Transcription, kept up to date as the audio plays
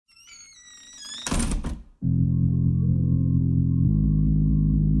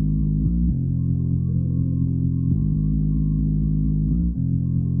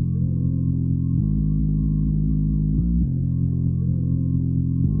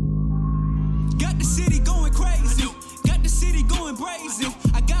Got the city going crazy. Got the city going brazen.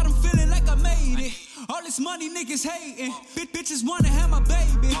 I got them feeling like I made it. All this money niggas hating. Bitches wanna have my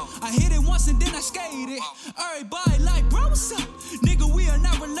baby. I hit it once and then I skated. Everybody like, bro, what's up? Nigga, we are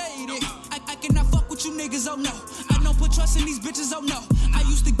not related. I cannot fuck with you niggas, oh no. I don't put trust in these bitches, oh no. I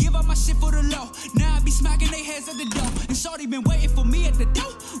used to give up my shit for the low. Now I be smacking they heads at the door. And shorty been waiting for me at the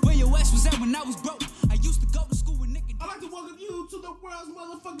door. Where your ass was at when I was broke. I used to go to school with niggas. I'd like to welcome you to the world's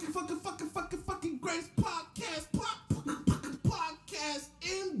motherfucking greatest podcast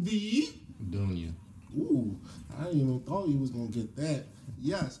in the Dunya. Ooh, I didn't even thought you was gonna get that.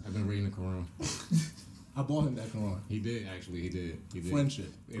 Yes. I've been reading the Quran. I bought him that Quran. He did, actually. He did.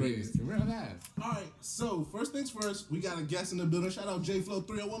 Friendship. Great. It's real life. Alright, so first things first, we got a guest in the building. Shout out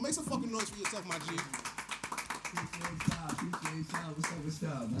JFlow301. Make some fucking noise for yourself, my G.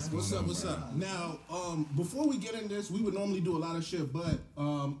 What's up? Now, before we get in this, we would normally do a lot of shit, but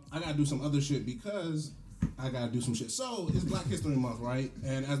I gotta do some other shit because I gotta do some shit. So it's Black History Month, right?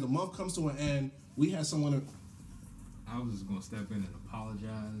 And as the month comes to an end, we had someone. I was just gonna step in and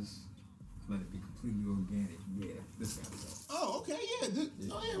apologize. Let it be completely organic. Yeah, this guy was up. Oh, okay, yeah.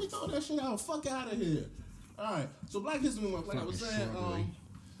 We throw that shit out. Fuck out of here. All right. So Black History Month, like I was saying,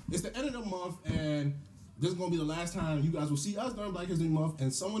 it's the end of the month, and this is gonna be the last time you guys will see us during Black History Month.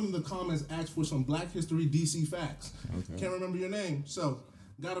 And someone in the comments asked for some Black History DC facts. Okay. Can't remember your name, so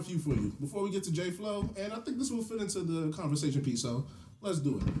got a few for you. Before we get to J Flow, and I think this will fit into the conversation piece. So let's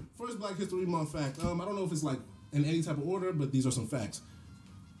do it. First Black History Month fact. I don't know if it's like in any type of order, but these are some facts.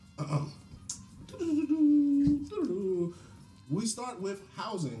 We start with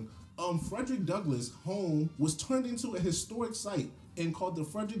housing. Frederick Douglass' home was turned into a historic site and called the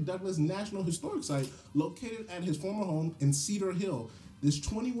Frederick Douglass National Historic Site, located at his former home in Cedar Hill. This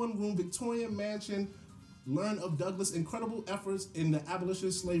 21-room Victorian mansion learned of Douglass' incredible efforts in the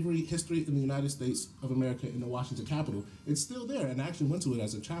abolitionist slavery history in the United States of America in the Washington Capitol. It's still there, and I actually went to it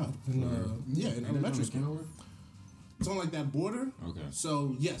as a child. In elementary school. It's on like that border. Okay.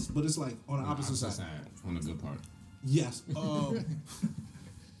 So yes, but it's like on the opposite side. On the good part. Yes.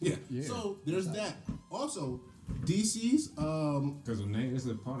 Yeah. So there's that. Also, DC's because the name is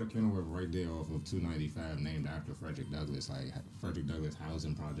a part of Kenilworth right there off of 295, named after Frederick Douglass, like Frederick Douglass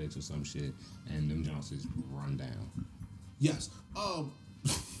housing projects or some shit, and them Johnsons run down. Yes.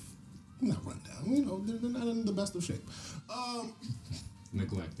 Not run down. You know, they're not in the best of shape.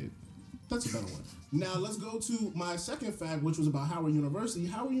 Neglected. That's a better one. Now let's go to my second fact, which was about Howard University.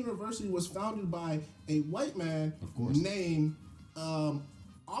 Howard University was founded by a white man named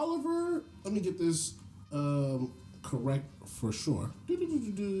Oliver. Let me get this correct for sure.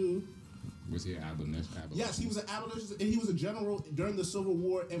 Was he an abolitionist? Yes, he was an abolitionist, and he was a general during the Civil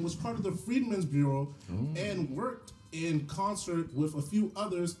War and was part of the Freedmen's Bureau and worked in concert with a few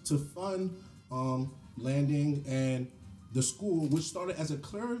others to fund Landing and the school, which started as a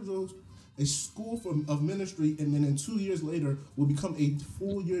school of ministry, and then in 2 years later will become a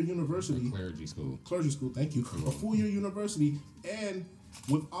full-year university. Clergy school, thank you. A full-year university, and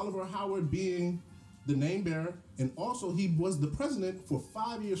with Oliver Howard being the name bearer, and also he was the president for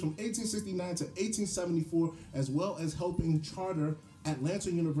 5 years from 1869 to 1874, as well as helping charter Atlanta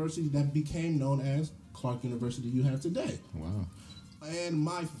University that became known as Clark University you have today. Wow. And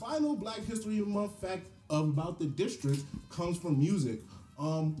my final Black History Month fact about the district comes from music.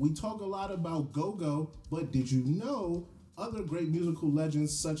 We talk a lot about go-go, but did you know other great musical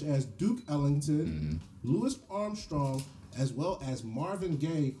legends such as Duke Ellington, Louis Armstrong, as well as Marvin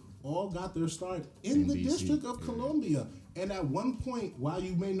Gaye all got their start in the DC. District of Columbia. And at one point, while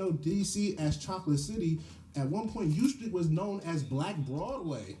you may know DC as Chocolate City, at one point U Street was known as Black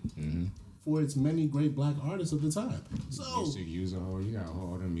Broadway. For its many great black artists of the time. So you got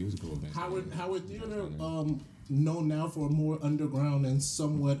all them musical events. Howard Theater, known now for a more underground and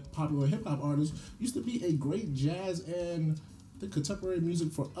somewhat popular hip hop artist, used to be a great jazz and the contemporary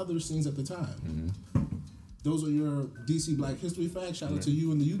music for other scenes at the time. Those are your DC Black History facts. Shout out to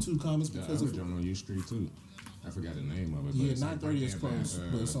you in the YouTube comments because of on U Street too. I forgot the name of it. Yeah, 930 is close,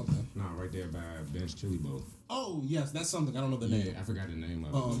 but something. No, right there by Ben's Chili Bowl. Oh, yes, that's something. I don't know the name. Yeah, I forgot the name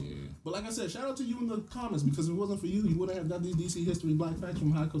of it. Yeah. But like I said, shout out to you in the comments because if it wasn't for you, you wouldn't have got these DC History Black Facts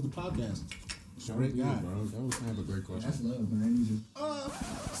from High Coast the Podcast. Great guy. Bro. That was kind of a great question. That's love, man.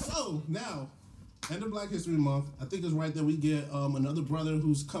 So, now, end of Black History Month, I think it's right that we get another brother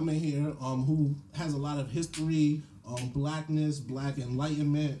who's coming here who has a lot of history, blackness, black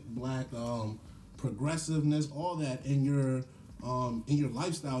enlightenment, black progressiveness, all that in your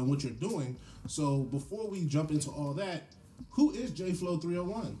lifestyle and what you're doing. So before we jump into all that, who is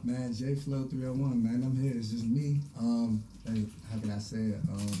JFlow301? Man, JFlow301, man, I'm here. It's just me. Hey, how can I say it?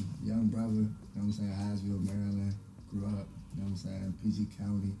 Young brother, you know what I'm saying, Hyattsville, Maryland, grew up, you know what I'm saying, PG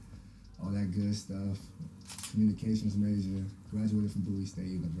County, all that good stuff. Communications major, graduated from Bowie State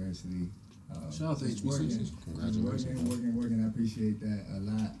University. Shout out to just HBCUs. Congratulations. Working. I appreciate that a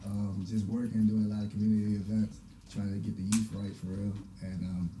lot. Just working, doing a lot of community events, trying to get the youth right for real,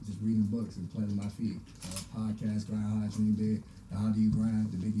 and just reading books and planting my feet. Podcast, Grind Hard, Dream Big. The How Do You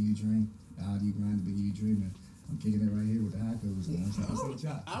Grind, The Bigger You Dream. The How Do You Grind, The Bigger You Dream. And I'm kicking it right here with the hackers.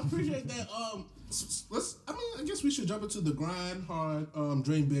 I appreciate that. I guess we should jump into the Grind Hard,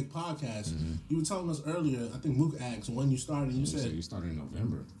 Dream Big podcast. Mm-hmm. You were telling us earlier, I think Mook asked when you started, you So said, you started in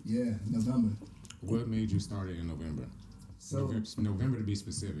November. Yeah, November. What made you start it in November? So November to be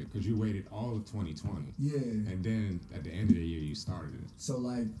specific, because you waited all of 2020. yeah. And then at the end of the year, you started it. So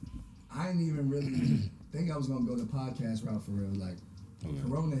like, I didn't even really think I was gonna go the podcast route for real. Like, Okay.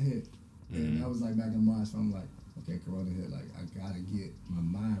 Corona hit, and Mhm. that was like back in March. So I'm like, okay, Corona hit. Like, I gotta get my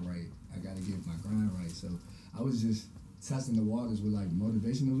mind right. I gotta get my grind right. So I was just testing the waters with like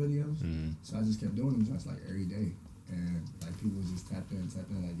motivational videos. Mhm. So I just kept doing them just like every day, and like people just tapped in,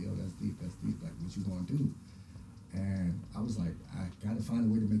 like, yo, that's deep. Like, what you gonna do? And I was like, I gotta find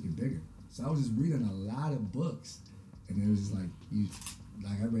a way to make it bigger. So I was just reading a lot of books, and it was just like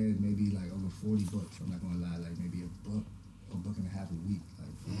I read maybe like over 40 books. I'm not gonna lie, like maybe a book and a half a week,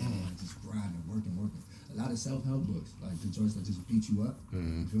 like just grinding, working. A lot of self-help books, like the joints that just beat you up.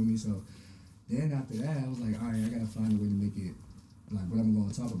 You feel me? So then after that, I was like, all right, I gotta find a way to make it like what I'm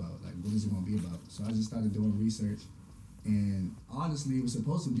gonna talk about, like what is it gonna be about. So I just started doing research, and honestly, it was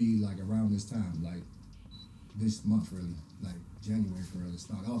supposed to be like around this time, like this month really, like January for real, to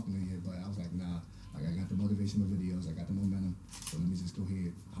start off the new year. But I was like, nah, like I got the motivational videos, I got the momentum, so let me just go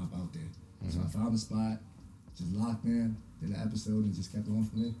ahead, hop out there. So I found the spot, just locked in, did an episode, and just kept on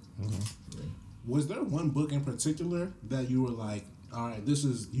from there. Yeah. was there one book in particular that you were like, all right,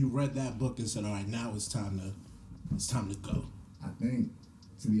 you read that book and said, all right, now it's time to go. I think,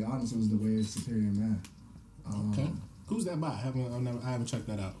 to be honest, it was The Way of the Superior Man. Okay. Who's that by? I haven't checked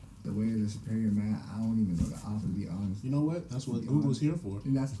that out. The Way of the Superior Man, I don't even know the author, to be honest. You know what? That's what Yeah. Google's here for.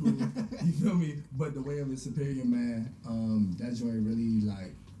 And that's cool. You feel me? But The Way of the Superior Man, that joint really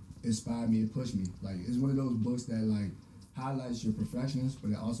like inspired me and pushed me. Like, it's one of those books that like highlights your perfections, but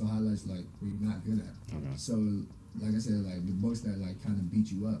it also highlights like what you're not good at. Okay. So, like I said, like the books that like kind of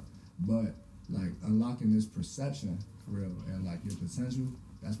beat you up, but like unlocking this perception for real and like your potential.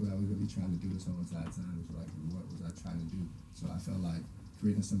 That's what I was really trying to do this whole entire time. Was like, what was I trying to do? So I felt like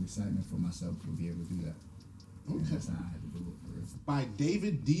creating some excitement for myself to be able to do that. And that's how I had to do it for real. By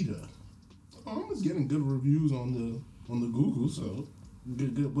David Dita. I was getting good reviews on the Google, so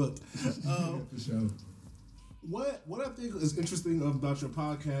good book. For sure. What I think is interesting about your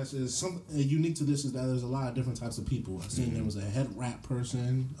podcast is something unique to this is that there's a lot of different types of people. I seen there was a head rap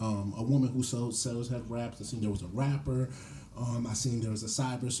person, a woman who sells head wraps. I seen there was a rapper. I seen there was a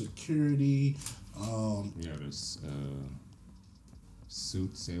cybersecurity. Yeah, there's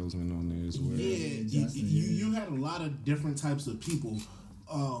suit salesman on there as well. Yeah, Justin, you had a lot of different types of people.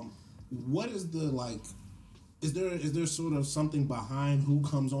 What is the like? Is there sort of something behind who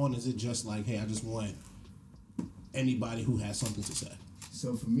comes on? Is it just like, hey, I just want anybody who has something to say?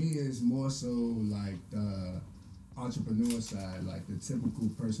 So for me, it's more so like the entrepreneur side, like the typical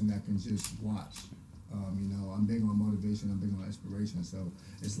person that can just watch. You know, I'm big on motivation, I'm big on inspiration. So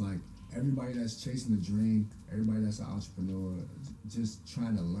it's like everybody that's chasing a dream, everybody that's an entrepreneur, just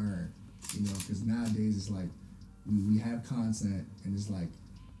trying to learn. You know, because nowadays it's like we have content and it's like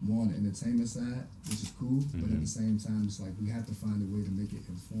more on the entertainment side, which is cool, but at the same time, it's like we have to find a way to make it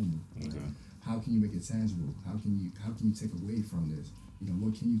informal. Okay. Like, how can you make it tangible? How can you take away from this? You know,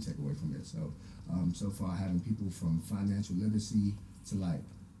 what can you take away from it? So, so far having people from financial literacy to like,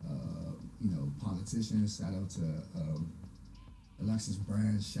 you know, politicians. Shout out to Alexis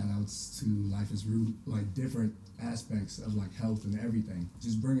Branch. Shout outs to Life is Root. Like different aspects of like health and everything.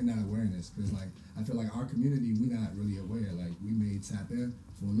 Just bringing that awareness because like I feel like our community we not really aware. Like we may tap in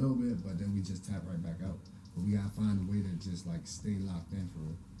for a little bit, but then we just tap right back out. But we gotta find a way to just like stay locked in for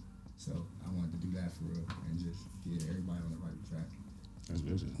real. So I wanted to do that for real and just get everybody on the right track. That's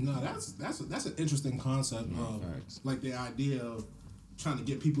vision. No, that's an interesting concept. No, facts. Like the idea of trying to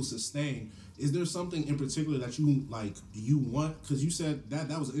get people sustained. Is there something in particular that you want? Because you said that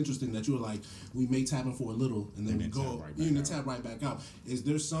was interesting that you were like, we may tap in for a little and then we go tap right back out. Is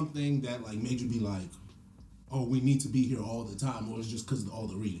there something that like made you be like, oh, we need to be here all the time, or is it just because of all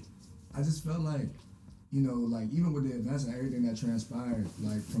the reading? I just felt like, you know, like even with the events and everything that transpired,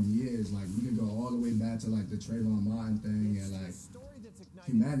 like from years, like we could go all the way back to like the Trayvon Martin thing and like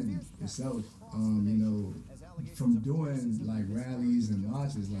humanity itself. You know, from doing like rallies and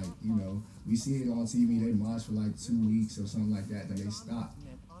marches, like, you know, we see it on TV, they march for like 2 weeks or something like that, then they stop.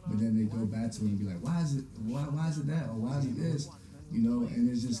 But then they go back to it and be like, why is it that, or why is it this? You know, and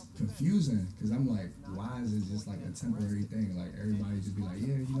it's just confusing, because I'm like, why is it just like a temporary thing? Like, everybody just be like,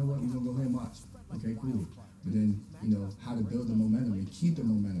 yeah, you know what, we're gonna go ahead and march. Okay, cool. But then, you know, how to build the momentum and keep the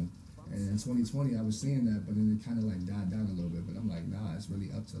momentum. And in 2020, I was seeing that, but then it kind of like died down a little bit. But I'm like, nah, it's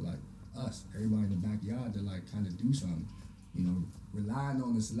really up to like us, everybody in the backyard, to like kind of do something. You know, relying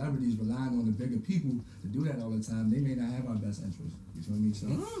on the celebrities, relying on the bigger people to do that all the time, they may not have our best interests. You feel me? So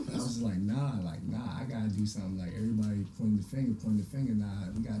I was just like, nah, I gotta do something. Like, everybody pointing the finger,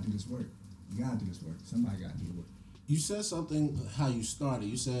 nah, we gotta do this work. We gotta do this work. Somebody gotta do the work. You said something how you started.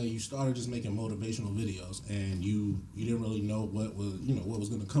 You said you started just making motivational videos, and you didn't really know what was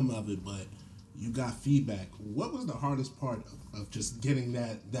going to come of it, but you got feedback. What was the hardest part of just getting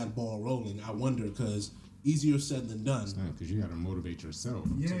that ball rolling? I wonder, because easier said than done. Because you got to motivate yourself.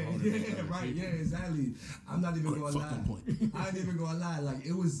 Yeah, right. Yeah, exactly. I'm not even going to lie. I ain't even going to lie. Like,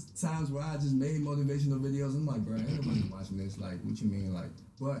 it was times where I just made motivational videos. I'm like, bro, ain't nobody watching this. Like, what you mean? Like,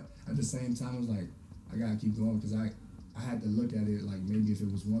 but at the same time, I was like, I gotta keep going, because I had to look at it like, maybe if it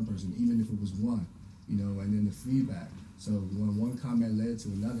was one person, even if it was one, you know, and then the feedback. So when one comment led to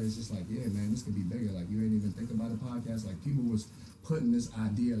another, it's just like, yeah, man, this could be bigger. Like, you ain't even think about a podcast. Like, people was putting this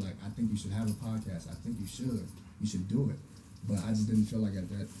idea, like, I think you should have a podcast. I think you should do it. But I just didn't feel like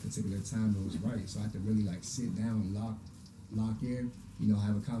at that particular time it was right. So I had to really like sit down and lock in, you know,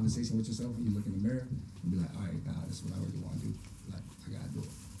 have a conversation with yourself when you look in the mirror and be like, all right, nah, this is what I really want to do. Like, I gotta do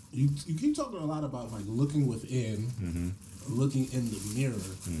it. You keep talking a lot about like looking within, looking in the mirror.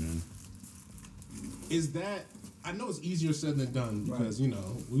 Is that, I know it's easier said than done, because you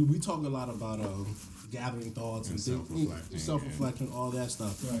know we talk a lot about gathering thoughts and self-reflection, all that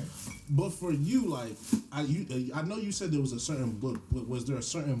stuff. Right. But for you, like I know you said there was a certain book, but was there a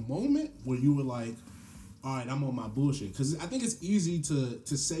certain moment where you were like, all right, I'm on my bullshit? Because I think it's easy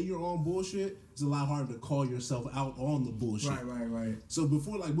to say you're on bullshit. It's a lot harder to call yourself out on the bullshit. Right. So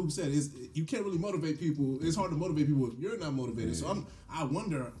before, like Boop said, you can't really motivate people. It's hard to motivate people if you're not motivated. Yeah. So I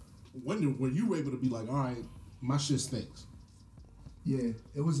wonder, were you able to be like, all right, my shit stinks? Yeah,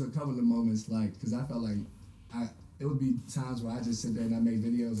 it was a couple of moments, like, because I felt like it would be times where I just sit there and I make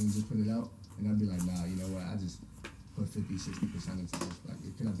videos and just put it out, and I'd be like, nah, you know what, I just put 50-60% into this. Like,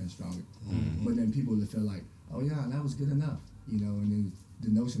 it could have been stronger. But then people would feel like, oh yeah, that was good enough, you know. And then the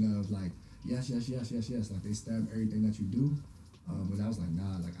notion of like, yes, like they stamp everything that you do. But I was like,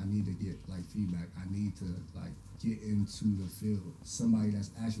 nah, like I need to get like feedback. I need to like get into the field, somebody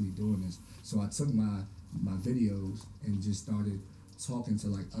that's actually doing this. So I took my videos and just started talking to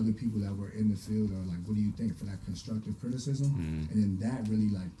like other people that were in the field, or like, what do you think, for that constructive criticism? And then that really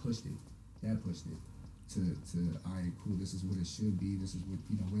like pushed it. That pushed it to all right, cool, this is what it should be, this is what,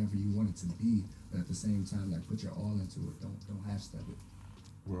 you know, whatever you want it to be, but at the same time, like, put your all into it. Don't half-step it.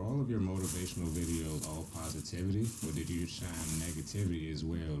 Were all of your motivational videos all positivity, or did you shine negativity as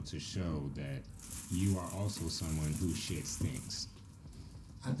well to show that you are also someone whose shit stinks?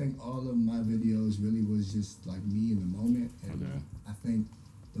 I think all of my videos really was just like me in the moment, and I think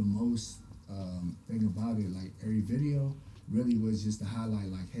the most thing about it, like every video really was just to highlight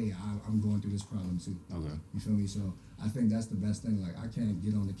like, hey, I'm going through this problem too. Okay. You feel me? So I think that's the best thing. Like, I can't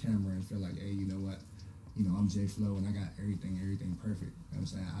get on the camera and feel like, hey, you know what? You know, I'm J Flow and I got everything perfect. You know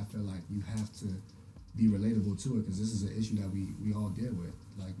what I'm saying? I feel like you have to be relatable to it, because this is an issue that we all deal with.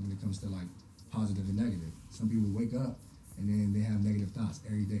 Like, when it comes to like positive and negative. Some people wake up and then they have negative thoughts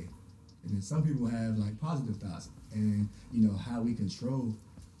every day. And then some people have like positive thoughts. And, you know, how we control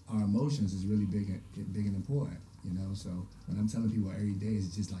our emotions is really big and important. You know, so when I'm telling people every day,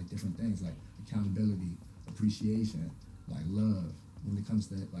 it's just like different things, like accountability, appreciation, like love. When it comes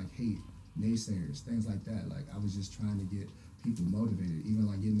to like hate, naysayers, things like that. Like, I was just trying to get people motivated, even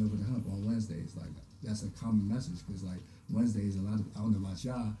like getting over the hump on Wednesdays. Like, that's a common message, because like Wednesdays, I don't know about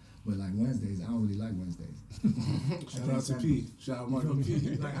y'all, but like Wednesdays, I don't really like Wednesdays. Shout out to P. Shout out Marco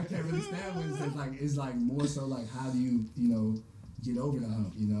P. Like, I can't really stand Wednesdays. Like, it's like more so like, how do you know, get over the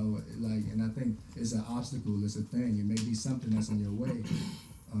hump, you know, like, and I think it's an obstacle, it's a thing. It may be something that's in your way,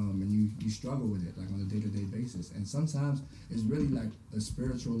 and you struggle with it, like, on a day-to-day basis. And sometimes it's really like a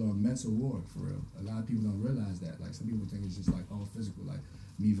spiritual or mental war, for real. A lot of people don't realize that. Like, some people think it's just like all physical, like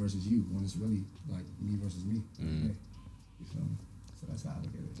me versus you, when it's really like me versus me. Hey, you feel me? So that's how I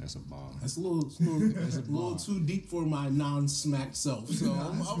look at it. That's a ball. That's a little too deep for my non-smack self. So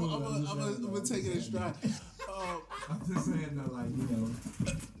I'm gonna take it in stride. I'm just saying though, like, you know.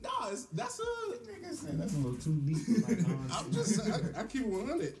 Nah, that's a. Nigga said that's a little too deep. I'm just I keep it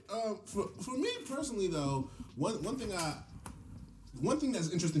 100. For me personally though, one thing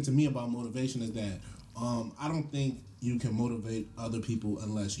that's interesting to me about motivation is that I don't think you can motivate other people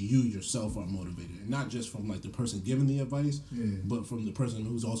unless you yourself are motivated, and not just from like the person giving the advice, but from the person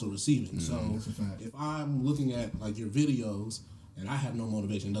who's also receiving. So That's a fact. if I'm looking at like your videos and I have no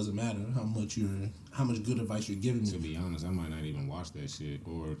motivation, it doesn't matter how much good advice you're giving To me. be honest, I might not even watch that shit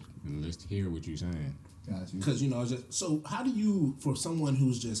or just hear what you're saying. Got you. Because it's just so. How do you, for someone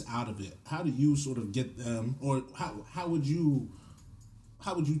who's just out of it, how do you sort of get them, or how would you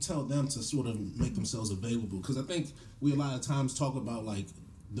tell them to sort of make themselves available? Because I think we a lot of times talk about like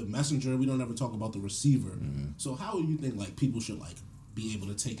the messenger. We don't ever talk about the receiver. So how do you think like people should like be able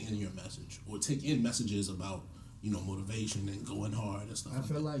to take in your message or take in messages about motivation and going hard and stuff? I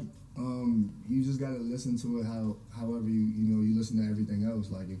feel like you just gotta listen to it however you listen to everything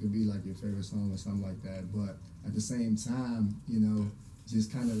else. Like it could be like your favorite song or something like that, but at the same time,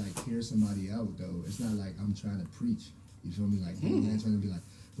 just kind of like hear somebody out though. It's not like I'm trying to preach. You feel me? Like I'm not trying to be like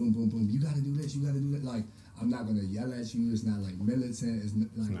boom boom boom. You gotta do this. You gotta do that. Like I'm not gonna yell at you. It's not like militant. It's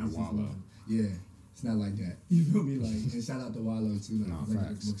not Wallow. Yeah, it's not like that. You feel me? Like and shout out to Wallow too. Like, No, like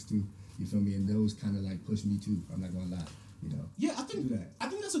facts. books too. You feel me? And those kind of like push me too. I'm not gonna lie. Yeah, I think do that. I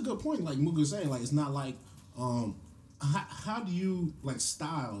think that's a good point. Like Muga's saying, like it's not like how do you like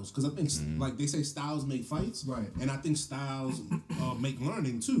styles? Because I think like they say styles make fights, Right. And I think styles make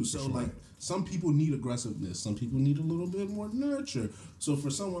learning too. So like some people need aggressiveness, some people need a little bit more nurture. So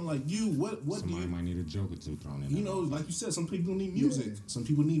for someone like you, what do Somebody you? might need a joke or two thrown in. Like you said, some people need music, Yeah. some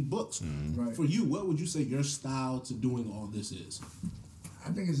people need books. Right. For you, what would you say your style to doing all this is?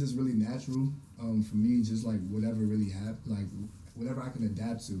 I think it's just really natural. For me, just like whatever really like whatever I can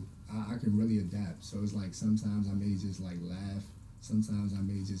adapt to, I can really adapt. So it's like sometimes I may just like laugh. Sometimes I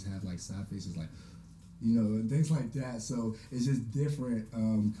may just have like side faces, like and things like that. So it's just different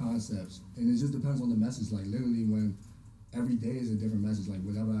concepts, and it just depends on the message. Like literally, when every day is a different message. Like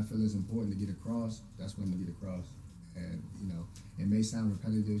whatever I feel is important to get across, that's what I'm gonna get across. And it may sound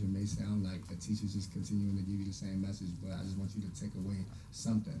repetitive. It may sound like a teacher just continuing to give you the same message, but I just want you to take away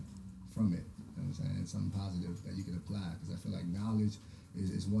something from it. You know what I'm saying? Something positive that you can apply. Because I feel like knowledge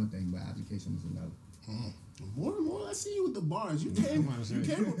is one thing, but application is another. More and more, I see you with the bars. You came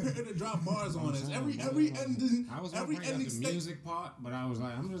prepared to drop bars on us. Every ending, I was gonna every bring up ending the music part, but I was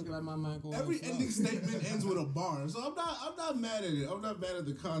like, I'm just gonna let my mind go. Every ending statement ends with a bar, so I'm not mad at it. I'm not mad at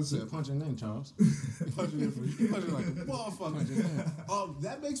the Keep concept. punching in, Charles. Punching it for you, punching like a motherfucker.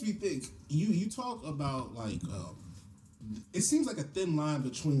 That makes me think. You talk about like it seems like a thin line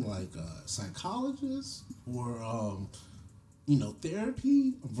between like psychologists or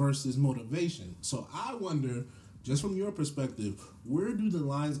therapy versus motivation. So I wonder, just from your perspective, where do the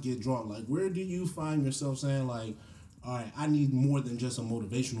lines get drawn? Like, where do you find yourself saying, like, all right, I need more than just a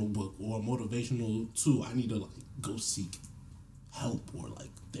motivational book or a motivational tool. I need to, like, go seek help or, like,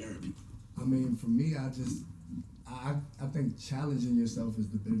 therapy. I mean, for me, I think challenging yourself is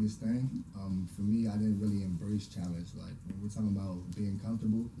the biggest thing. For me, I didn't really embrace challenge. Like, when we're talking about being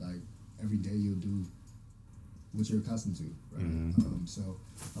comfortable, like, every day you'll do what you're accustomed to, right? So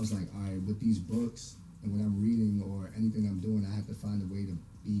I was like, all right, with these books and when I'm reading or anything I'm doing, I have to find a way to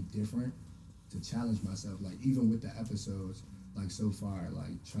be different, to challenge myself. Like even with the episodes, like so far,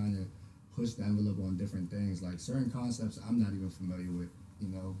 like trying to push the envelope on different things. Like certain concepts I'm not even familiar with,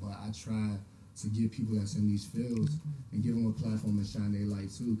 but I try to give people that's in these fields and give them a platform and shine their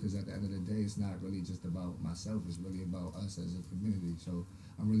light too, because at the end of the day, it's not really just about myself, it's really about us as a community. So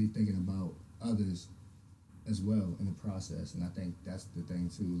I'm really thinking about others as well in the process, and I think that's the thing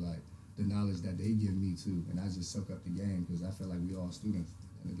too, like the knowledge that they give me too, and I just soak up the game because I feel like we all students.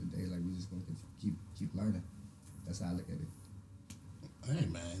 At the end of the day, like we just gonna keep learning. That's how I look at it. Hey,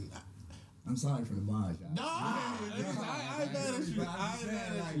 man. I'm sorry for the bars, y'all. No, I ain't mad at you. I ain't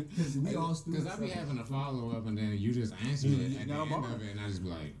mad at you. Because we all students. Because I be having a follow up and then you just answer it at the end of it, and I just be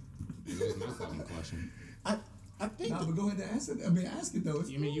like, "That's my fucking question." I think. But go ahead and answer it. I mean, ask it though.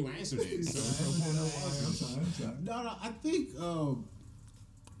 I mean, you answered it. So I'm sorry. No, I think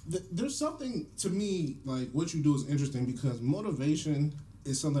there's something to me like what you do is interesting because motivation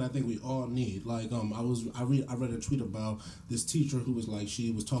is something I think we all need. Like I read a tweet about this teacher who was like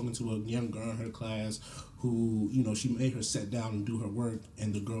she was talking to a young girl in her class who she made her sit down and do her work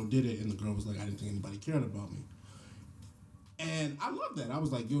and the girl did it and the girl was like I didn't think anybody cared about me. And I love that. I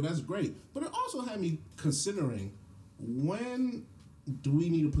was like, yo, that's great. But it also had me considering when do we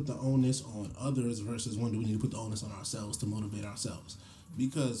need to put the onus on others versus when do we need to put the onus on ourselves to motivate ourselves?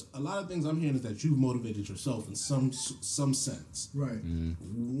 because a lot of things I'm hearing is that you've motivated yourself in some sense. Right.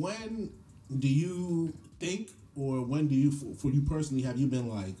 When do you think, or when do you, for you personally, have you been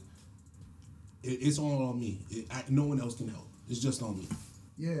like, it's all on me, no one else can help, it's just on me?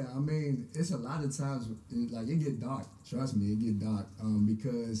 Yeah, I mean, it's a lot of times, like, it get dark. Trust me, it get dark.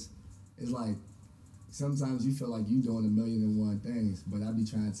 Because it's like, sometimes you feel like you doing 1,000,001 things, but I be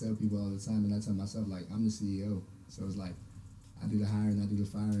trying to tell people all the time, and I tell myself, like, I'm the CEO. So it's like, I do the hiring, I do the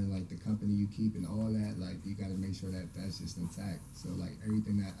firing, like, the company you keep and all that, like, you got to make sure that that's just intact. So, like,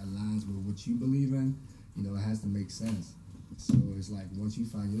 everything that aligns with what you believe in, you know, it has to make sense. So it's like, once you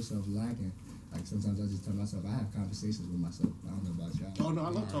find yourself lacking, like, sometimes I just tell myself, I have conversations with myself. I don't know about y'all. Oh, no, I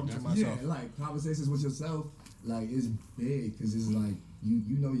love talking to myself. Yeah, like, conversations with yourself, like, it's big, because it's like,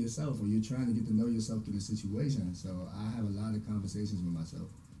 you know yourself, or you're trying to get to know yourself through the situation. So I have a lot of conversations with myself.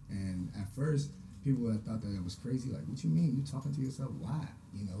 And at first, people that thought that it was crazy, like, what you mean? You talking to yourself? Why?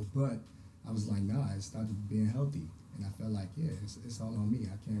 You know, but I was like, nah, it started being healthy. And I felt like, yeah, it's all on me.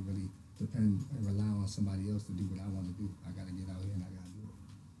 I can't really depend and rely on somebody else to do what I want to do. I got to get out here and I got to do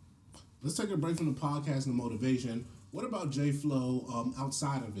it. Let's take a break from the podcast and the motivation. What about J-Flow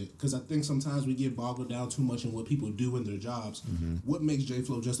outside of it? Because I think sometimes we get boggled down too much in what people do in their jobs. What makes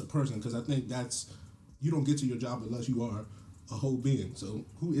J-Flow just a person? Because I think that's, you don't get to your job unless you are a whole being. So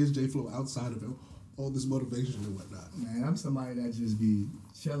who is J-Flow outside of all this motivation and whatnot? Man, I'm somebody that just be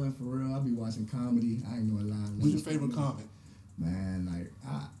chilling for real. I be watching comedy. I ain't gonna lie. Who's your favorite comic? Man, like,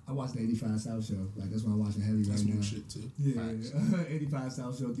 I watch the 85 South Show. Like, that's what I'm watching heavy That's right new now. shit too. Yeah, 85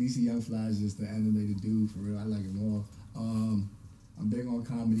 South Show. DC Young Fly is just the animated dude, for real. I like him all. I'm big on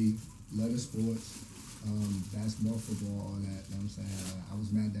comedy, love the sports, basketball, football, all that. You know what I'm saying? I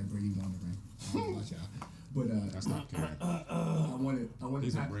was mad that Brady won the ring. I don't watch y'all. But That's not Karen. I wanted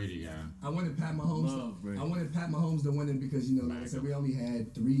He's a Pat, Brady guy. I wanted Pat Mahomes. I wanted Pat Mahomes to win it because, you know, like I said, we only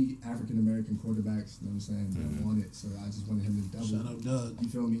had 3 African American quarterbacks. You know what I'm saying? That won it, so I just wanted him to double. Shout out Doug. You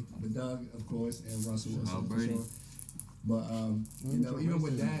feel me? But Doug, of course, and Russell Wilson for Brady. sure. But you know, even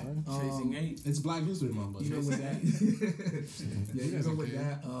with that, Chasing 8. It's Black History Month. But even with that, yeah, even with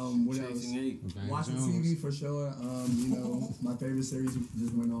that, what else? Chasing 8. Watching TV for sure. You know, my favorite series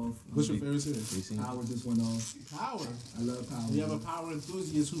just went off. What's your favorite series? Power just went off. Power. I love Power. We have a Power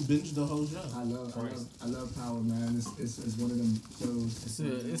enthusiast who binged the whole show. I love Power, man. It's one of them shows.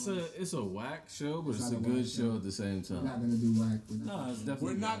 It's a whack show, but It's it's not a a good whack show show. at the same We're time. not gonna do whack. No, it's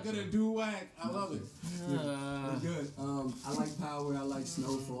definitely. We're not gonna do whack. I love it. We're good. I like Power. I like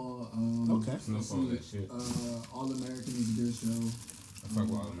Snowfall. Okay. Snowfall, that shit. All American is a good show. I fuck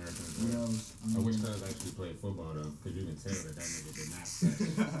with All American. What else? I wish Cuz actually played football though, because you can tell that nigga did not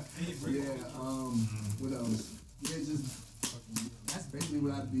play. Yeah. What else? Yeah, just that's basically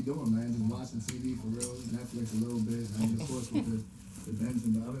what I'd be doing, man. Just watching TV for real, Netflix a little bit, and of course with the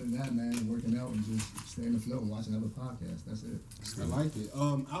Benson. But other than that, man, working out and just staying afloat and watching other podcasts. That's it. I like it.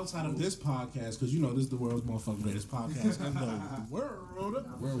 Outside of this podcast, because you know this is the world's motherfucking greatest podcast in the world.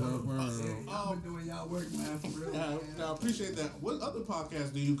 Y'all been doing y'all work, man, for real. I appreciate that. What other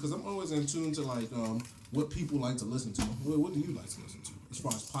podcasts do you? Because I'm always in tune to like what people like to listen to. What do you like to listen to as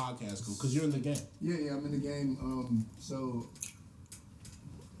far as podcasts go? Because you're in the game. Yeah, I'm in the game. So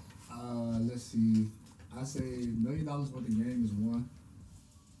let's see. I say $1 million worth of game is one.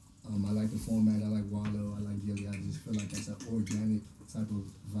 I like the format. I like Wallow. I like Gilly. I just feel like that's an organic type of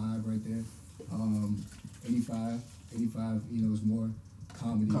vibe right there. 85, you know, is more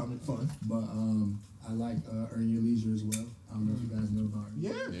comedy. Comic fun. But I like Earn Your Leisure as well. I don't know if you guys know about Earn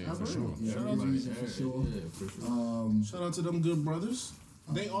Your Leisure. Yeah, Yeah, I've for heard sure. it. Yeah, Earn Your Leisure for sure. Yeah, for sure. Shout out to them good brothers.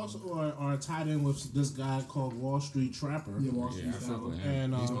 They also are tied in with this guy called Wall Street Trapper. Yeah, Wall Street Yeah, I fuck Trapper. with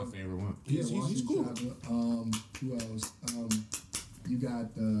him. And, He's my favorite one. He's Wall Street cool. Trapper. Who else? You got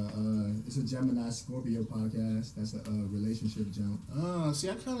it's a Gemini Scorpio podcast. That's a relationship jump. See,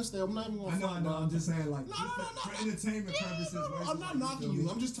 I kind of stay. I'm not even gonna. I know. I'm just saying, like, No, for entertainment purposes. right? I'm not knocking you.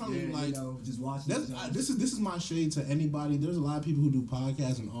 I'm just telling you, like, you know, just watching. That's, the jumps. this is my shade to anybody. There's a lot of people who do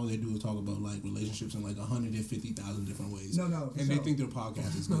podcasts and all they do is talk about like relationships in like 150,000 different ways. No, for and they sure. think their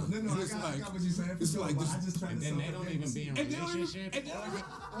podcast is good. No, And I it's got like, what you're saying. For it's sure, like but this- I just trying And to then they don't even be in and they don't even, relationships.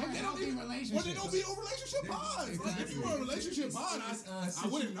 and they don't be relationships. Well, they don't be a relationship pod. Like, if you were a relationship pod, I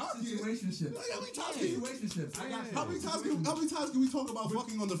wouldn't knock you. Situationships. Like, how many times can you? Situationships. I got you. How many times can we talk about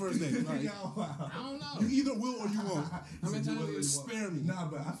fucking on the first date? Like, I don't know. you either will or you won't. How many times Spare me. Nah,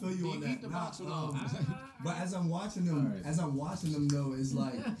 but I feel you on Eat that. the Nah, box with all. but as I'm watching them, Alright. though, it's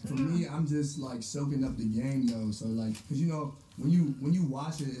like for me, I'm just like soaking up the game though. So like, cause you know when you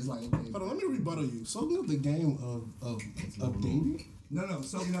watch it, it's like okay. Hold on, let me rebuttal you. Soaking up the game of dating. No,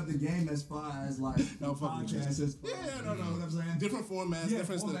 soaking up the game as far as like No, fuck with you. podcasts. As Yeah, no. You know what I'm saying? Different formats, Yeah,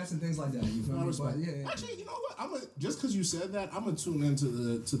 different formats stuff. and things like that. You feel I me? respect. But yeah, Actually, you know what? Just because you said that, I'm gonna tune into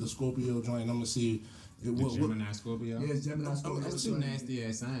the Scorpio joint. I'm gonna see The Gemini Scorpio. yeah, it's Gemini. Scorpio. That's some nasty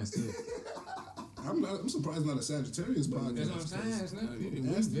ass science too. I'm surprised not a Sagittarius podcast. That's what I'm saying. It's not- We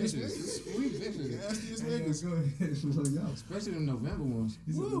Nasty vicious. We vicious. Nastiest Hey, niggas. go ahead. Look out. Especially the November ones.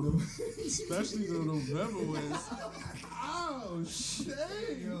 He said, Woo. "No." Especially the November ones. Oh, shame.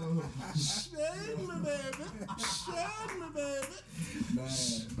 Yo, Shame me, baby. Shame me, baby.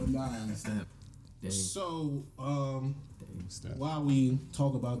 man, but nah. So, Stuff. while we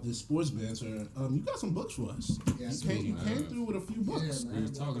talk about this sports banter, you got some books for us. Yeah, You came through with a few books. Yeah, We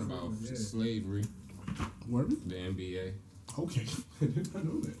was talking about Yeah. slavery, Word? the NBA, Okay. I did not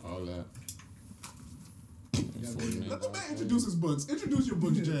know that. all that. Let the man introduce his books. Introduce your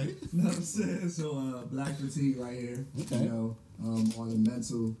books, Jay. You know what I'm saying? So, Black Fatigue right here. Okay. You know, on a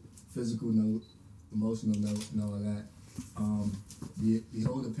mental, physical note, emotional note, and all of that.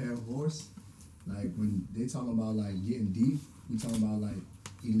 Behold a Pale Horse. Like, when they talking about, like, getting deep, we talking about, like,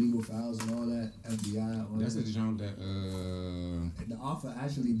 illegal fouls and all that, FBI, all That's that. the jump that And the author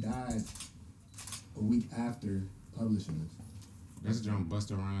actually died a week after publishing it. that's the jump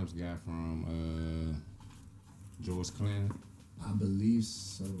Busta Rhymes got from George Clinton, I believe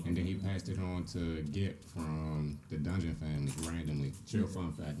so. and then he passed it on to Get from the Dungeon Family randomly. Chill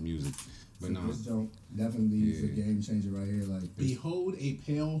fun fact music, but So no. this jump definitely is a Yeah. game changer right here. Like, Behold a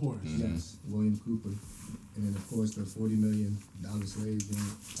Pale Horse. yes, William Cooper. And then, of course, the $40 million slave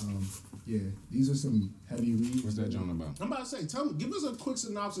joint. Yeah, these are some heavy reads. What's that jump about? I'm about to say, give us a quick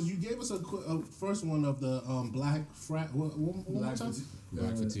synopsis. You gave us a quick, first one of the Black Frat. One more Black time?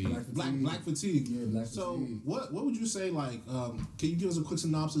 Black Fatigue. Black Fatigue. Yeah, Black So, Fatigue. what would you say? Like, can you give us a quick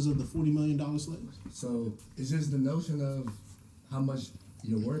synopsis of the $40 million slaves? So it's just the notion of how much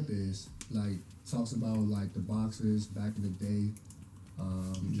your worth is. Like, talks about, like, the boxers back in the day,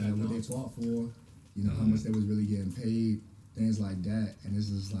 you know, what they fought for, you know, how much they was really getting paid, things like that. And it's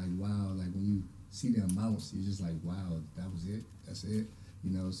just like, wow, like, when you see the amounts, you're just like, wow, that was it, that's it.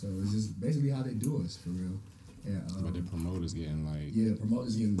 You know, so it's just basically how they do us, for real. And, But the promoters getting like yeah, the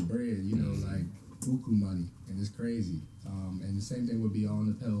promoters getting the bread, you know, like buku money, and it's crazy. And the same thing would be on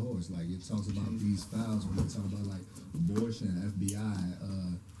the Pale Horse. Like, it talks about these fouls when they talk about, like, abortion, FBI,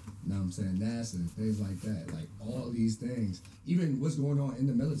 you know what I'm saying, NASA, things like that. Like, all these things, even what's going on in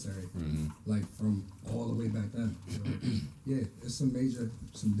the military, like, from all the way back then. So, yeah, it's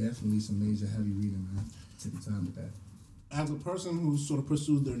definitely some major heavy reading, man. Take your time with that. As a person who sort of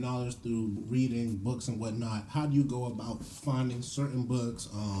pursues their knowledge through reading books and whatnot, how do you go about finding certain books,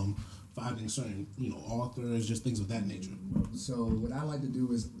 finding certain, authors, just things of that nature? So what I like to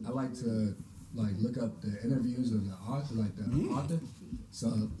do is I like to look up the interviews of the author, author.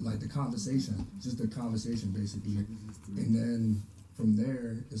 So like the conversation, just the conversation basically, and then from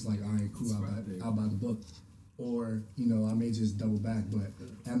there it's like, all right, cool, I'll buy the book, or I may just double back. But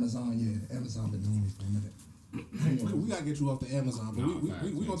Amazon been on me for a minute. We gotta get you off the Amazon, but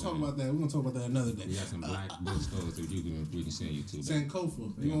we gonna talk about that. We're gonna talk about that another day. we got some black bookstores that we can send you to.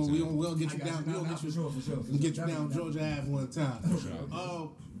 Sankofa. Yeah, We'll get you I got down. you. We'll Nah, get you. for sure. We'll get you down Georgia Ave one time. Sure.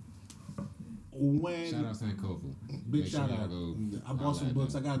 When Shout out Sankofa. big Make sure shout y'all out. go I bought holla some at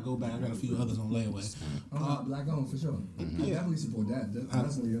books. I them. gotta go back. I got a few others on layaway. Black owned for sure. I definitely support that.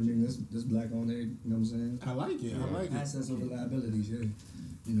 Definitely, I mean, this black owned, you know what I'm saying? I like it. I like it. Assets over liabilities, yeah.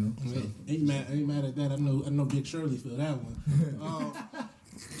 So. Ain't mad at that. I know Big Shirley feel that one.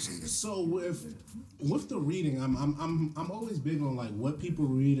 So with the reading, I'm always big on like what people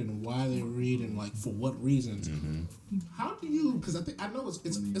read and why they read and like for what reasons. How do you? Because I know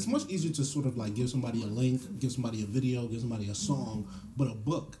it's much easier to sort of like give somebody a link, give somebody a video, give somebody a song, but a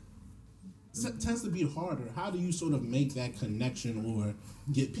book tends to be harder. How do you sort of make that connection or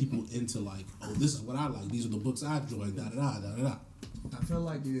get people into like, oh, this is what I like. These are the books I enjoy. Da da da da da. I feel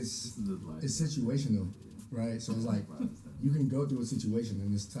like it's situational, right? So it's like you can go through a situation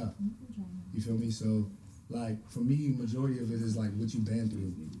and it's tough. You feel me? So like for me, majority of it is like what you've been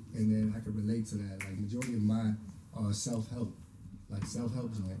through, and then I can relate to that. Like majority of mine are self-help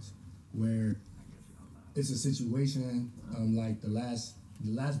joints, where it's a situation. Like the last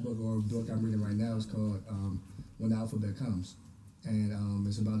book or book I'm reading right now is called When the Alphabet Comes, and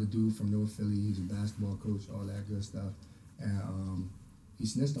it's about a dude from North Philly. He's a basketball coach, all that good stuff. And he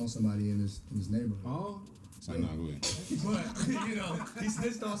snitched on somebody in his neighborhood. Oh, so no, go ahead. But he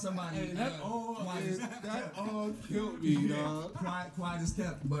snitched on somebody. That all killed me, dog. Quiet as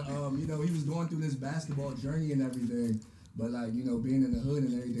kept. But he was going through this basketball journey and everything. But being in the hood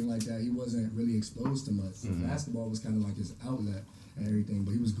and everything like that, he wasn't really exposed to much. So basketball was kind of like his outlet. and everything.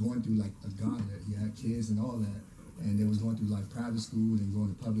 But he was going through like a gauntlet. He had kids and all that, and they was going through like private school and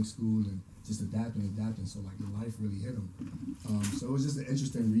going to public school and just adapting. So like life really hit him. So it was just an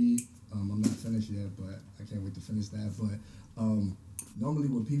interesting read. I'm not finished yet, but I can't wait to finish that. But normally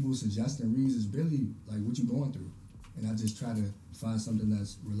what people suggesting reads is really like what you're going through, and I just try to find something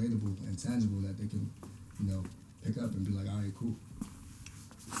that's relatable and tangible that they can, pick up and be like, all right, cool.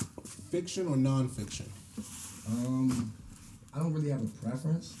 Fiction or nonfiction? I don't really have a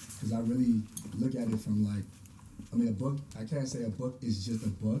preference because I really look at it from like, a book. I can't say a book is just a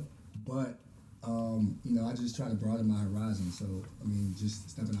book, but I just try to broaden my horizon. So just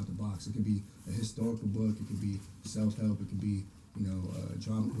stepping out the box. It could be a historical book. It could be self-help. It could be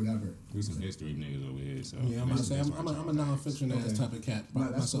drama, whatever. We some history niggas over here, so Yeah, I'm a nonfiction ass type of cat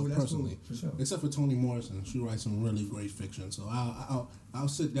myself personally. Cool, for sure. Except for Toni Morrison, she writes some really great fiction. So I'll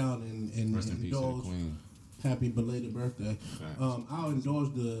sit down and Rest in peace to the indulge. queen. Happy belated birthday. I'll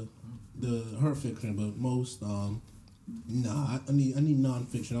indulge her fiction, but most I need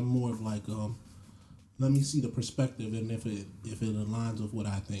nonfiction. I'm more of like let me see the perspective and if it aligns with what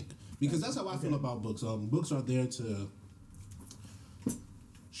I think, because that's how I feel about books. Books are there to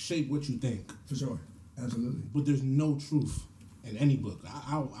shape what you think. For sure, absolutely. But there's no truth in any book.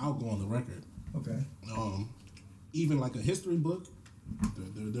 I'll go on the record. Okay. Even like a history book,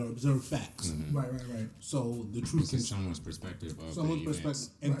 they're observed facts. Mm-hmm. Right. So the truth It's can someone's perspective of someone's the events.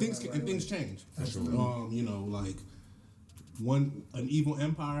 perspective, and things change. For sure. Like an evil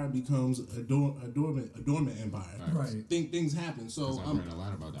empire becomes a dormant empire. Right. Things happen. So I've read a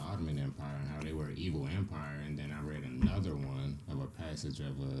lot about the Ottoman Empire and how they were an evil empire, and then I read another one of a passage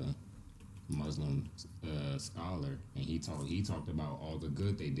of a Muslim scholar, and he talked about all the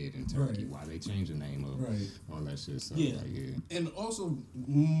good they did in Turkey, why they changed the name of all that shit. So yeah. And also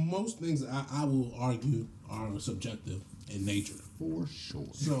most things I will argue are subjective in nature. For sure.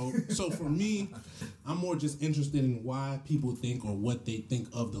 So for me, I'm more just interested in why people think or what they think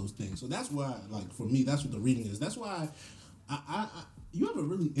of those things. So that's why, like, for me, that's what the reading is. That's why I you have a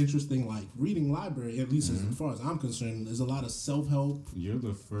really interesting reading library, at least as far as I'm concerned. There's a lot of self-help. You're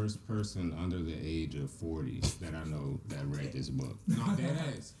the first person under the age of 40 that I know that read this book. No, dead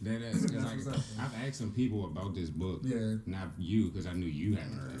ass. Because I've asked some people about this book. Yeah. Not you, because I knew you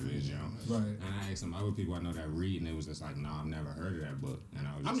hadn't heard of it, Right. And I asked some other people I know that read, and it was just like, I've never heard of that book. And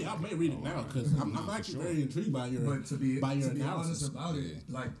I was just I may read it now because I'm actually very intrigued by your But to be analysis. honest about it,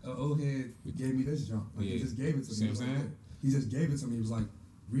 like an old head gave me this jump. He just gave it to See me. what I'm saying? He just gave it to me. He was like,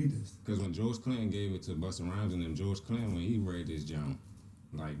 read this. Because when George Clinton gave it to Busta Rhymes and them, George Clinton, when he read this jump,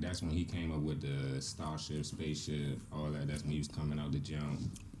 that's when he came up with the Starship, Spaceship, all that. That's when he was coming out the jump,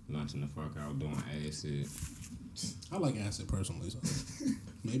 lunching the fuck out, doing acid. I like acid personally, so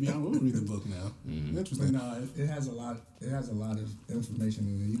maybe I will read the book now. Mm-hmm. Interesting. But no, it has a lot. It has a lot of information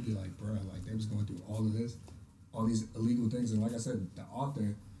in it. You'd be like, bro, they was going through all of this, all these illegal things, and like I said, the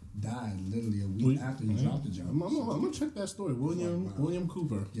author died literally a week after he dropped the jump. I'm gonna check that story. William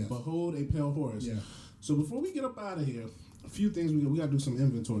Cooper. Yeah. Behold a Pale Horse. Yeah. So before we get up out of here, a few things we gotta do some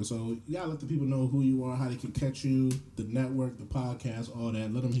inventory. So you gotta let the people know who you are, how they can catch you, the network, the podcast, all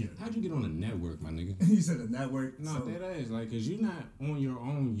that. Let them hear. How'd you get on the network, my nigga? He said the network. No, so, that is cause you're not on your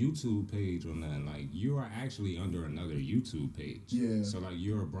own YouTube page or nothing. Like you are actually under another YouTube page. Yeah. So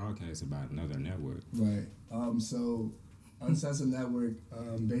you're a broadcast about another network. Right. So Uncensored Network,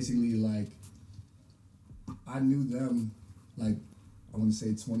 basically I knew them I want to say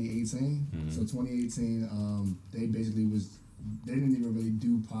 2018. Mm-hmm. So 2018, they basically they didn't even really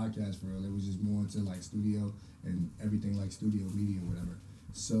do podcasts for real. It was just more into studio and everything studio media or whatever.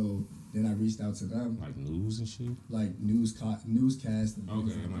 So then I reached out to them. Like news and shit? Newscast. And Okay,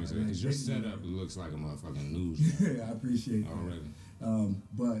 things I'm like gonna say, that. because your setup looks like a motherfucking news. Yeah, I appreciate that. Already.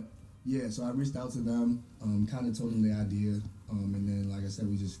 But yeah, so I reached out to them, kind of told them the idea, and then like I said,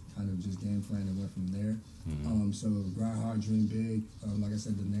 we just kind of just game planned and went from there. Mm-hmm. So Grind Hard, Dream Big. Like I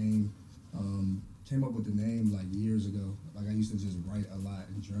said, the name came up with the name years ago. I used to just write a lot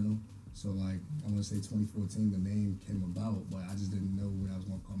in journal. So I want to say 2014, the name came about, but I just didn't know what I was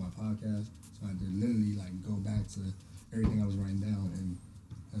going to call my podcast. So I had to literally like go back to everything I was writing down, and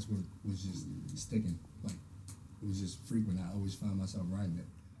that's what was just sticking. Like it was just frequent. I always found myself writing it.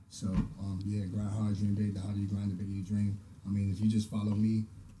 So yeah, grind hard, dream big. The harder you grind, the bigger you dream. I mean, if you just follow me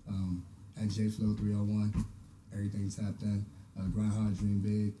at JFlow301, everything's tapped in. Grind hard, dream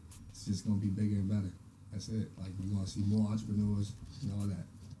big. It's just gonna be bigger and better. That's it. Like we're gonna see more entrepreneurs and all that.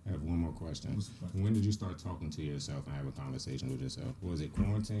 I have one more question. What's the question? When did you start talking to yourself and having conversations with yourself? Was it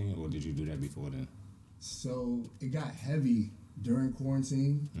quarantine or did you do that before then? So it got heavy during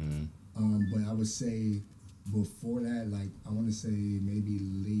quarantine, Mm-hmm. but I would say before that, like I want to say maybe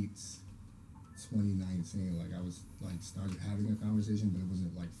late 2019, like I was like started having a conversation, but it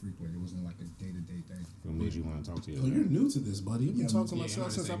wasn't like frequent. It wasn't like a day-to-day thing. What made you want to talk to you? Oh, you're new to this, buddy. You've been Yeah, talking to yeah, myself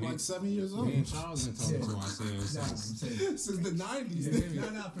I'm since saying I'm like 7 years old. Me and Charles been talking to ourselves Nah, I'm since. saying. Since the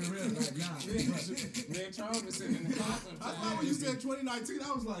 90s. Nah, for real. Like, Me and Charles been sitting in the car I thought when you said 2019,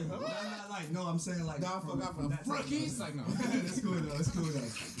 I was like, huh? No, I'm saying like. Nah, I forgot from that front. He's like, no. It's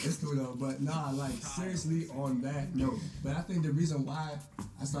cool though. But nah, like seriously on that note. But I think the reason why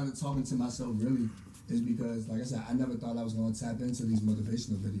I started talking to myself really is because, like I said, I never thought I was gonna tap into these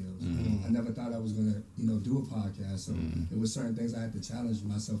motivational videos. I never thought I was gonna, do a podcast. So there was certain things I had to challenge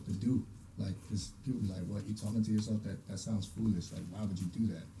myself to do. Like, cause people be like, "What, you talking to yourself? That sounds foolish. Like, why would you do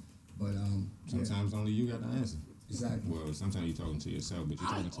that?" But Sometimes only you got the answer. exactly. Well, sometimes you're talking to yourself, but you're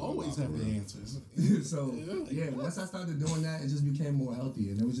I talking to always a lot have for the real. answers. So once I started doing that, it just became more healthy,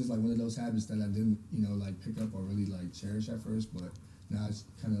 and it was just like one of those habits that I didn't, like pick up or really like cherish at first, but now I just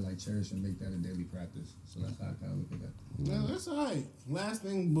kind of like cherish and make that a daily practice. So that's how I kind of look at that. Yeah, that's all right. Last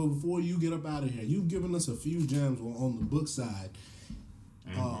thing before you get up out of here, you've given us a few gems on the book side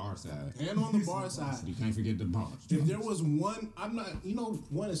And bar side. and on the bar side. You can't forget the bars. If there was one,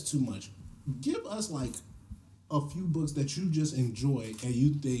 one is too much. Give us like a few books that you just enjoy and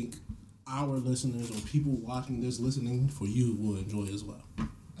you think our listeners or people watching this, listening for you will enjoy as well. All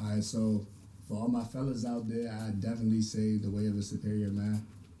right, so for all my fellas out there, I definitely say The Way of a Superior Man,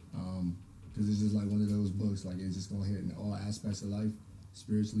 because it's just like one of those books, like it's just gonna hit in all aspects of life,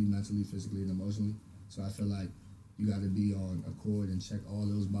 spiritually, mentally, physically, and emotionally. So I feel like you got to be on accord and check all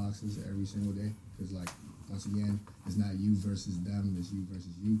those boxes every single day, because like once again, it's not you versus them, it's you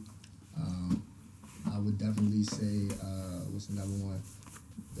versus you. I would definitely say, what's another one?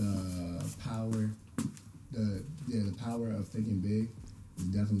 The power of thinking big is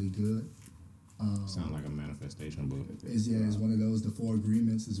definitely good. Sound like a manifestation book. It's one of those. The 4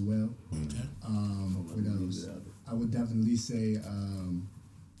 Agreements as well. What else? I would definitely say. I'm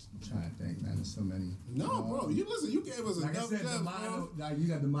trying to think, man. There's so many. No, bro, you listen. You gave us Like I enough said, gems, bro. you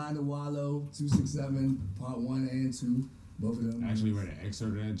got The Mind of Wallow, 267, part 1 and 2, both of them. I actually read an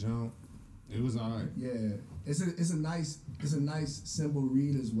excerpt of that jump. It was alright. Yeah, it's a nice simple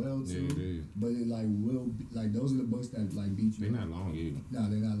read as well too. Yeah, it is. But it will be, those are the books that like beat you. They're not long either. No,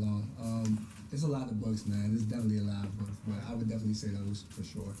 they're not long. It's a lot of books, man. There's definitely a lot of books, but I would definitely say those for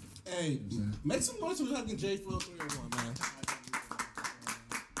sure. Hey, You know what I'm saying? make some noise for fucking J Flow 301, man.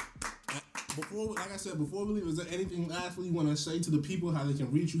 Before we leave, is there anything lastly you want to say to the people, how they can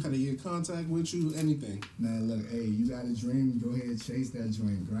reach you, how they get in contact with you, anything? Man, look, hey, you got a dream, go ahead and chase that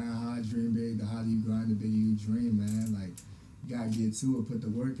dream. Grind hard, dream big. The harder you grind, the bigger you dream, man. Like, you gotta get to it, put the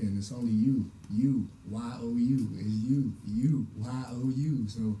work in. It's only you, Y-O-U. It's you, Y-O-U.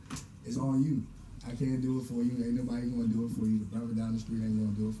 So, it's on you. I can't do it for you. Ain't nobody gonna do it for you. The brother down the street ain't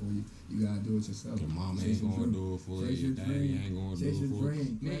gonna do it for you. You gotta do it yourself. Your mom Chase ain't your gonna dream. do it for Chase you. your Your daddy dream. ain't gonna do Chase it your for you.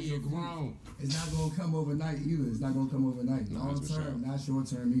 dream. Yeah, you're grown. It's not gonna come overnight either. It's not gonna come overnight. No, Long that's for term, sure. not short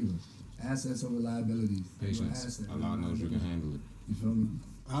term either. Assets over liabilities. Patience. Asset over Allah knows you can liability. handle it. You feel me?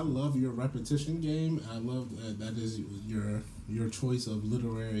 I love your repetition game. I love that is your choice of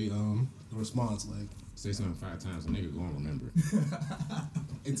literary response. Like, Say something 5 times, a nigga gonna remember it.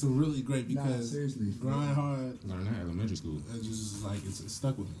 it's a really great Nah, because seriously. grind hard. Learn that in elementary school. It's just like it's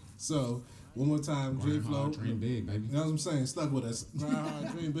stuck with me. So one more time, J Grind Flow. hard, dream big, baby. You know what I'm saying? Stuck with us. Grind hard,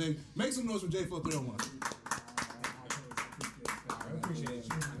 dream big. Make some noise for J Flow 301.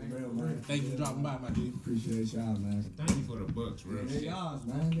 Thank you for dropping by, my G. Appreciate y'all, man. Thank you for the books, real They shit. y'all,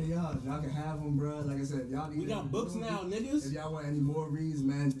 man. They y'all. Y'all can have them, bro. Like I said, y'all need We got books now, If niggas. y'all want any more reads,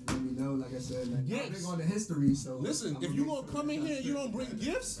 man, just let me know. Like I said, man. Yes. I'm big on the history, so Listen, I'm if you make gonna sure come in that here and you y'all don't bring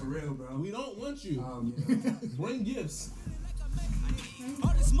gifts, for real, bro. we don't want you. Bring gifts.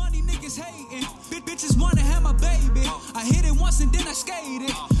 All this money niggas hating. Bitches wanna have my baby. I hit it once and then I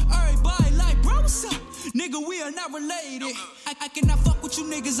skated. Everybody like, bro, what's up? Nigga, we are not related. I cannot fuck with you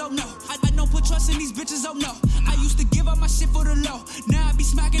niggas, oh no. I don't put trust in these bitches, oh no. I used to give up my shit for the low. Now I be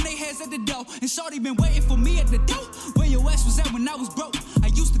smacking they heads at the door. And shorty been waiting for me at the door. Where your ass was at when I was broke. I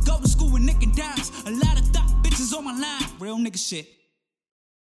used to go to school with Nick and Dimes. A lot of thought bitches on my line. Real nigga shit.